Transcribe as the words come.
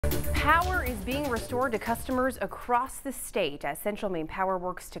Power is being restored to customers across the state as Central Maine Power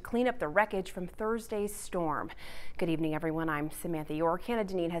works to clean up the wreckage from Thursday's storm. Good evening, everyone. I'm Samantha York. Hannah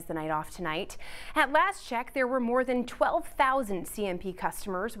Deneen has the night off tonight. At last check, there were more than 12,000 CMP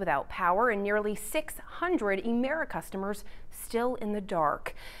customers without power and nearly 600 Emera customers still in the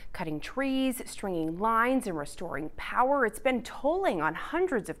dark. Cutting trees, stringing lines, and restoring power. It's been tolling on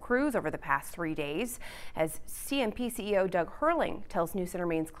hundreds of crews over the past 3 days, as CMP CEO Doug Hurling tells News Center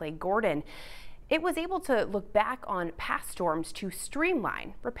Maine's Clay Gordon. It was able to look back on past storms to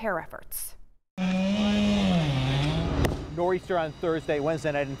streamline repair efforts. Nor'easter on Thursday,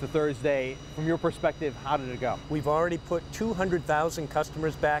 Wednesday night into Thursday. From your perspective, how did it go? We've already put 200,000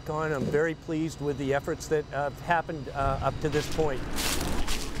 customers back on. I'm very pleased with the efforts that have happened up to this point.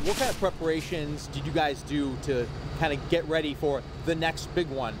 What kind of preparations did you guys do to kind of get ready for the next big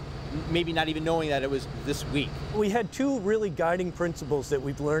one? Maybe not even knowing that it was this week. We had two really guiding principles that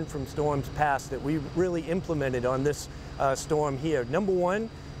we've learned from storms past that we really implemented on this storm here. Number one,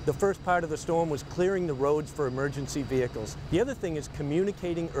 the first part of the storm was clearing the roads for emergency vehicles. The other thing is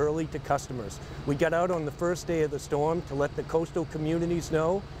communicating early to customers. We got out on the first day of the storm to let the coastal communities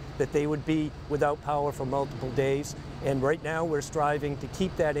know that they would be without power for multiple days. And right now we're striving to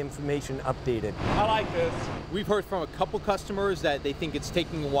keep that information updated. I like this. We've heard from a couple customers that they think it's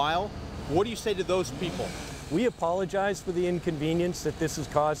taking a while. What do you say to those people? We apologize for the inconvenience that this is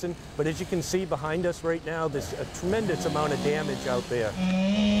causing, but as you can see behind us right now, there's a tremendous amount of damage out there.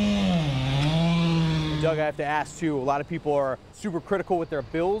 Doug, I have to ask too, a lot of people are super critical with their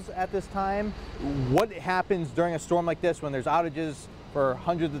bills at this time. What happens during a storm like this when there's outages for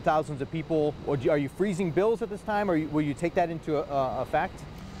hundreds of thousands of people? Are you freezing bills at this time, or will you take that into effect?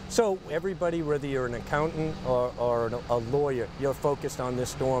 So everybody, whether you're an accountant or a lawyer, you're focused on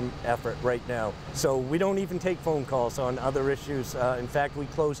this storm effort right now. So we don't even take phone calls on other issues. In fact, we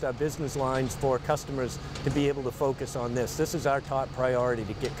closed our business lines for customers to be able to focus on this. This is our top priority,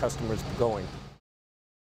 to get customers going.